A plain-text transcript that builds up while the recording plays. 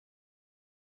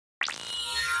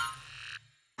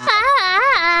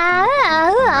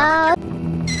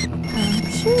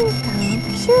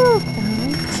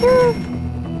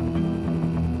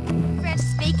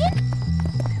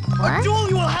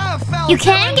You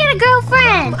can get a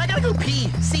girlfriend. I gotta go pee.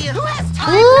 See ya. Who has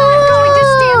time?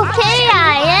 Ooh,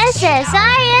 K-I-S-S-I-N-G.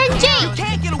 You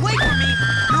can't get away from me.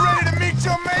 You ready to meet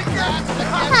your maker?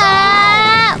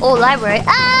 Oh, library.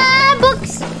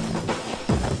 Books.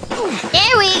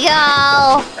 There we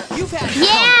go.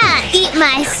 Yeah, eat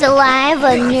my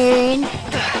saliva, nerd.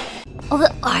 Oh,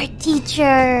 the art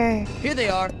teacher. Here they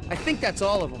are. I think that's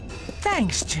all of them.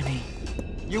 Thanks, Jimmy.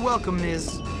 You're welcome,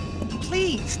 Miss.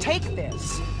 Please take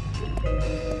this.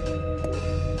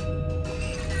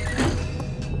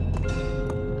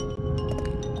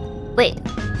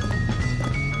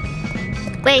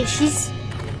 Wait, she's...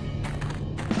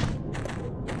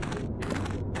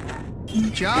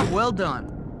 Job well done.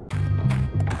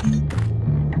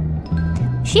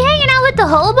 She hanging out with the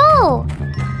hobo?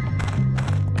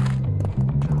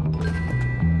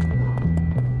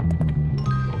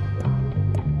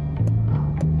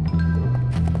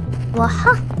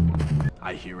 Waha.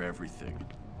 I hear everything.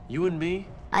 You and me?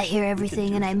 I hear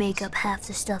everything and I make up half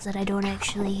the stuff that I don't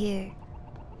actually hear.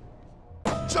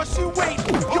 Just you wait.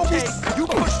 Okay, you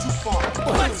pushed too far.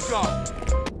 Let's go.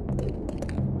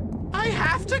 I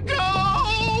have to go.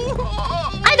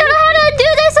 I don't know how to do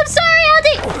this. I'm sorry,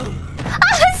 Aldi.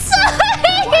 I'm sorry.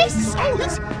 Why does this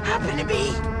always happen to me?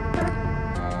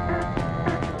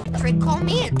 Trick call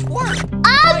me a twerk.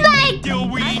 Oh my!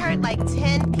 I heard like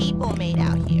 10 people made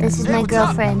out here. This is my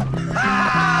girlfriend.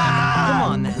 Come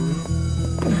on, then.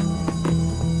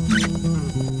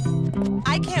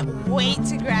 I can't wait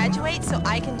to graduate so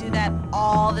I can do that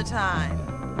all the time.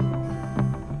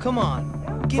 Come on.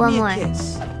 Give One me more. a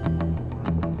kiss.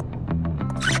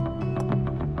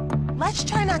 Let's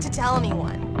try not to tell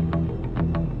anyone.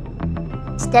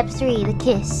 Step 3, the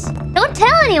kiss. Don't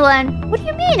tell anyone. What do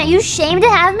you mean? Are you ashamed to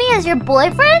have me as your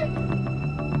boyfriend?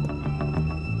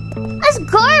 That's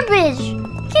garbage.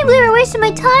 I can't believe you're wasting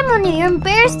my time on you. You're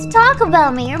embarrassed to talk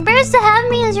about me. You're embarrassed to have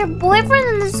me as your boyfriend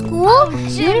in the school? Oh,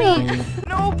 Jimmy.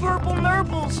 No purple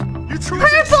nurples.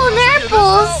 Purple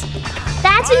nipples?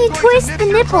 That's when you twist the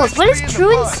nipples. What is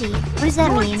truancy? What does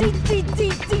that mean?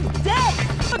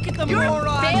 Look at the You're a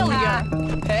moron. failure.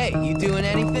 Hey, you doing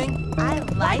anything? I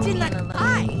like it a little.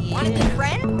 Hi. Want to be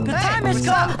friends? The time has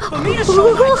come for me to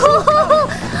show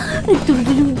myself.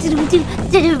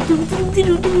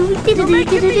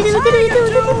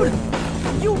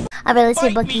 Alright, let's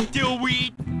say Bucky.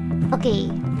 Okay.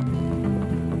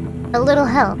 A little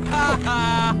help.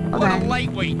 Hold on.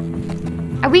 Lightweight.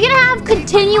 Are we gonna have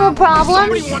continual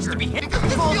problems? Wants to be hit.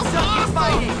 Full suck at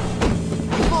fighting.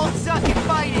 Full suck at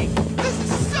fighting. This is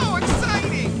so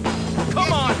exciting.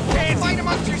 Come on, fight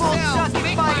amongst yourselves.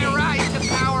 Make my rise to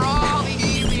power all the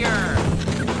easier.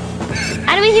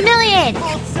 How do we humiliate?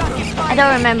 Full suck at fighting. I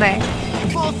don't remember.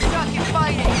 Full suck at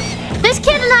fighting. This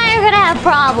kid and I are gonna have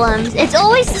problems. It's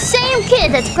always the same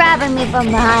kid that's grabbing me from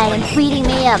behind and beating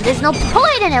me up. There's no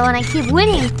point in it when I keep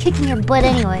winning and kicking your butt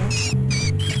anyway.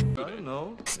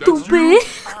 Stupid.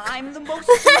 I'm the most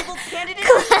suitable candidate.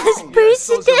 Class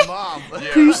president.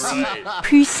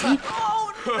 Percy.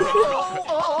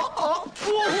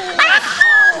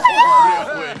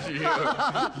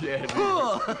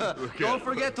 Don't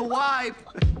forget to wipe.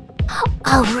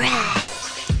 Alright.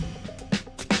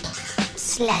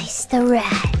 Slice the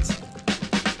rat.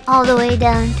 All the way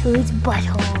down to its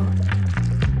butthole.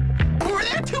 Were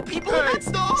there 2 people in that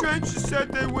stall? Trench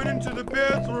said they went into the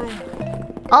bathroom.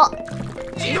 Oh.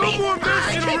 Jimmy, No more I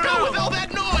messing can't go around. with all that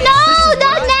noise. No,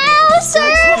 not now,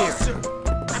 sir.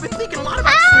 I've been thinking a lot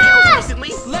about snails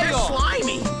recently. They're off.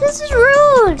 slimy. This is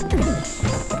rude.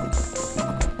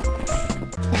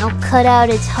 Now cut out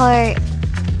its heart.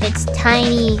 Its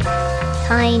tiny,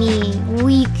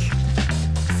 weak,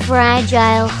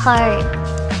 fragile heart.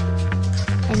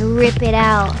 And rip it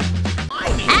out.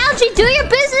 Algie, do your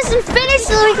business and finish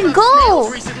so we can go.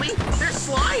 Recently, they're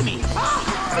slimy.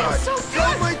 Feels so good.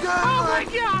 Oh my god. Oh my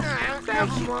god.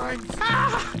 Never mind.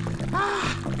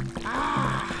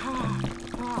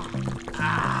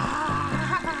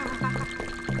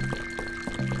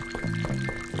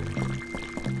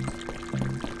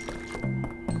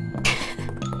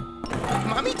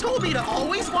 Mommy told me to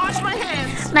always wash my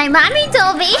hands. My mommy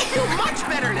told me. I feel much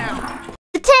better now.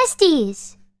 The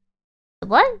testes.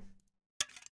 What?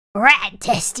 Rat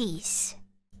testes.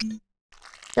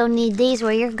 Don't need these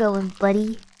where you're going,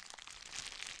 buddy.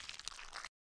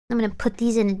 I'm gonna put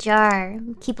these in a jar.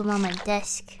 Keep them on my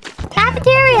desk.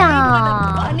 Cafeteria!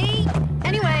 Funny.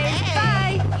 Anyway,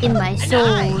 bye. In my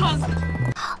soul.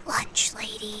 Lunch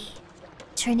lady.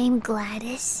 Is her name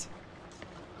Gladys?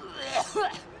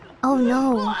 Oh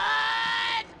no.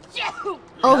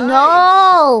 Oh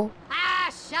no! Ah,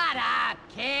 shut up,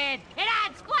 kid. It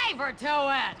adds flavor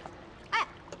to it.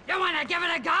 You want Wanna give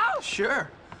it a go? Sure.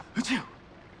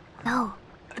 No.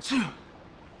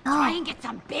 Try and get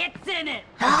some bits in it.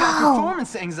 I've got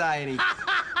performance anxiety.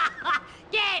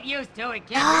 Get used to it,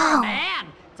 kid. You're a man.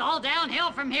 It's all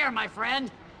downhill from here, my friend.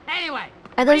 Anyway.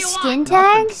 Are what do those you skin want?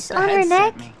 tags The on her head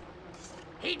neck? sent me.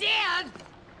 He did?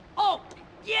 Oh,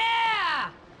 yeah!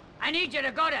 I need you to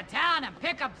go to town and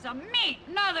pick up some meat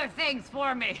and other things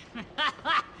for me.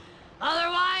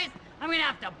 Otherwise, I'm gonna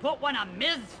have to put one of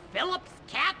Ms. Phillips'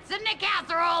 cats in the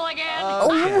casserole again.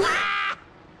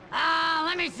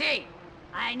 Let me see.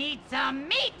 I need some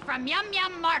meat from Yum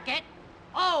Yum Market.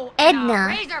 Oh, and Edna. a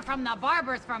razor from the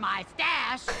barbers for my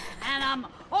stash. And,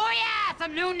 oh yeah,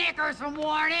 some new knickers from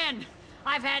Worn In.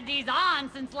 I've had these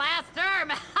on since last term.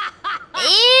 Ew!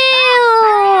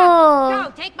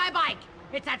 Go, take my bike.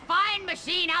 It's that fine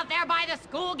machine out there by the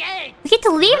school gate. We get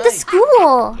to leave the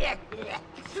school.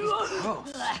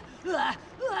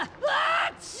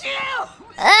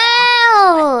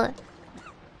 Oh!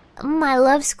 I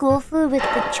love school food with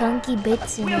the chunky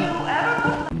bits in it.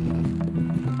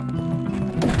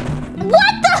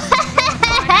 What the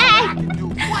heck?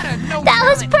 That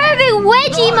was perfect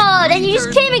wedgie mode, and you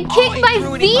just came and kicked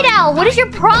my feet out. What is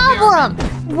your problem?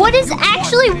 What is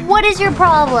your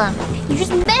problem? You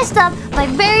just messed up my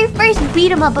very first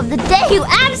beat 'em up of the day, you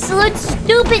absolute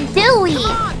stupid dilly.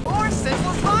 More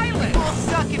senseless violence. All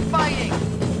stuck in fighting.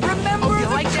 Remember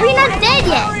We're not dead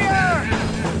yet.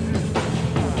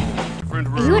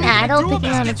 Are you an adult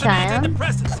picking on a child?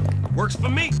 Works for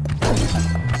me.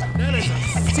 That is a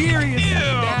serious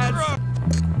dad.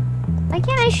 Why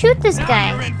can't I shoot this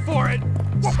guy? You're in for it.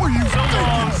 What were you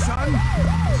thinking, son?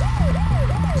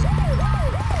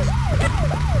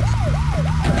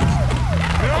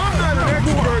 I'm not an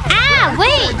expert. Ah,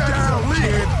 wait!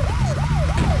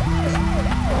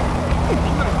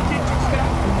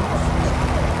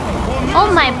 Oh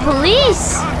my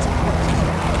police!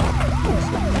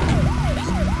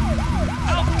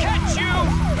 I'll catch you.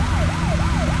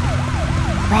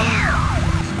 Wow.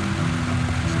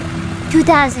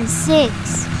 2006.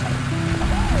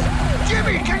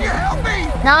 Jimmy, can you help me?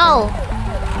 No.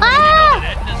 Ah!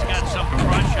 Edna's got some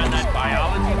crush on that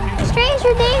biology teacher.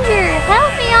 Stranger danger!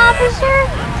 Help me, officer!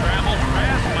 Travel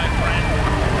fast, my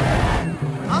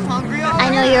friend. I'm hungry. I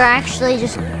know you're actually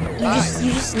you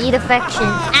just need affection.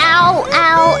 Ow,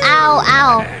 ow, ow,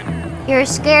 ow. You're a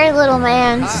scared little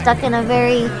man stuck in a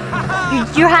very...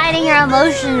 You're hiding your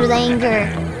emotions with anger.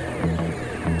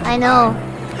 I know.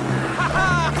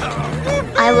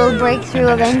 I will break through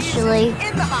eventually.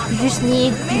 You just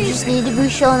need to be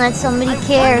shown that somebody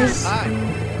cares.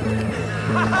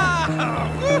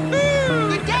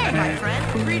 Good day, my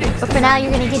friend. Greetings. But for now,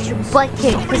 you're gonna get your butt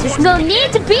kicked because there's no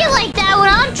need to be like that. What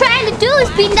I'm trying to do is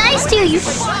be nice to you, you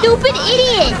stupid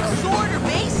idiot. Sword or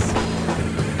mace?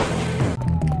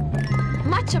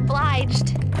 Much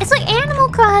obliged. It's like Animal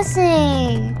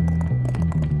Crossing.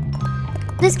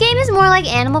 This game is more like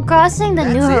Animal Crossing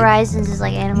than New Horizons is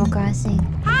like Animal Crossing.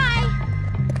 Hi.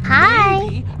 Hi.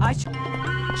 Maybe I should...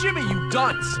 Jimmy, you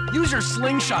dunce! Use your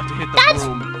slingshot to hit the That's...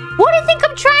 broom. What do you think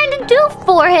I'm trying to do,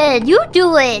 Forehead? You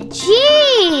do it.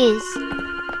 Jeez.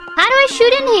 How do I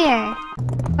shoot in here?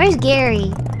 Where's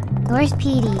Gary? Where's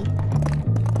Petey?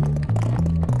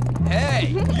 Hey,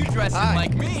 you dressing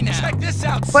like me now. Check this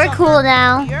out, We're cool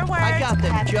now. Your words. I got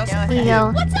them just Here you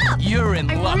go. What's up? You're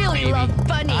in I luck, really baby. love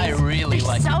bunnies. I really They're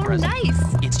like so the present. nice.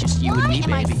 It's just you Why and me,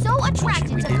 am I baby. so What should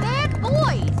attracted we to do? bad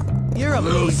boys? You're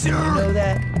amazing. You know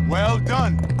that? Well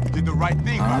done. You did the right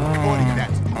thing by reporting that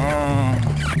to me.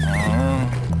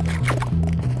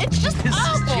 It's just This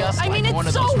awful. is just I mean, like one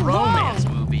it's of so those romance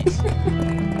wrong. movies.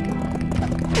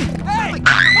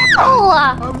 Oh,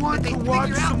 I want to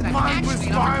watch some mindless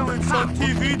violence on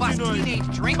TV tonight.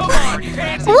 Come on,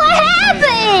 what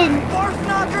happened? barf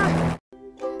knocker.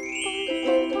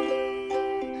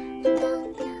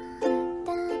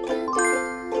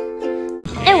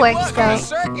 It works though.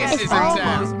 Circus It's is fine. in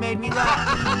town. Almost made me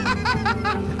laugh.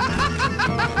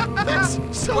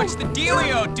 What's the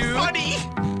dealio, dude?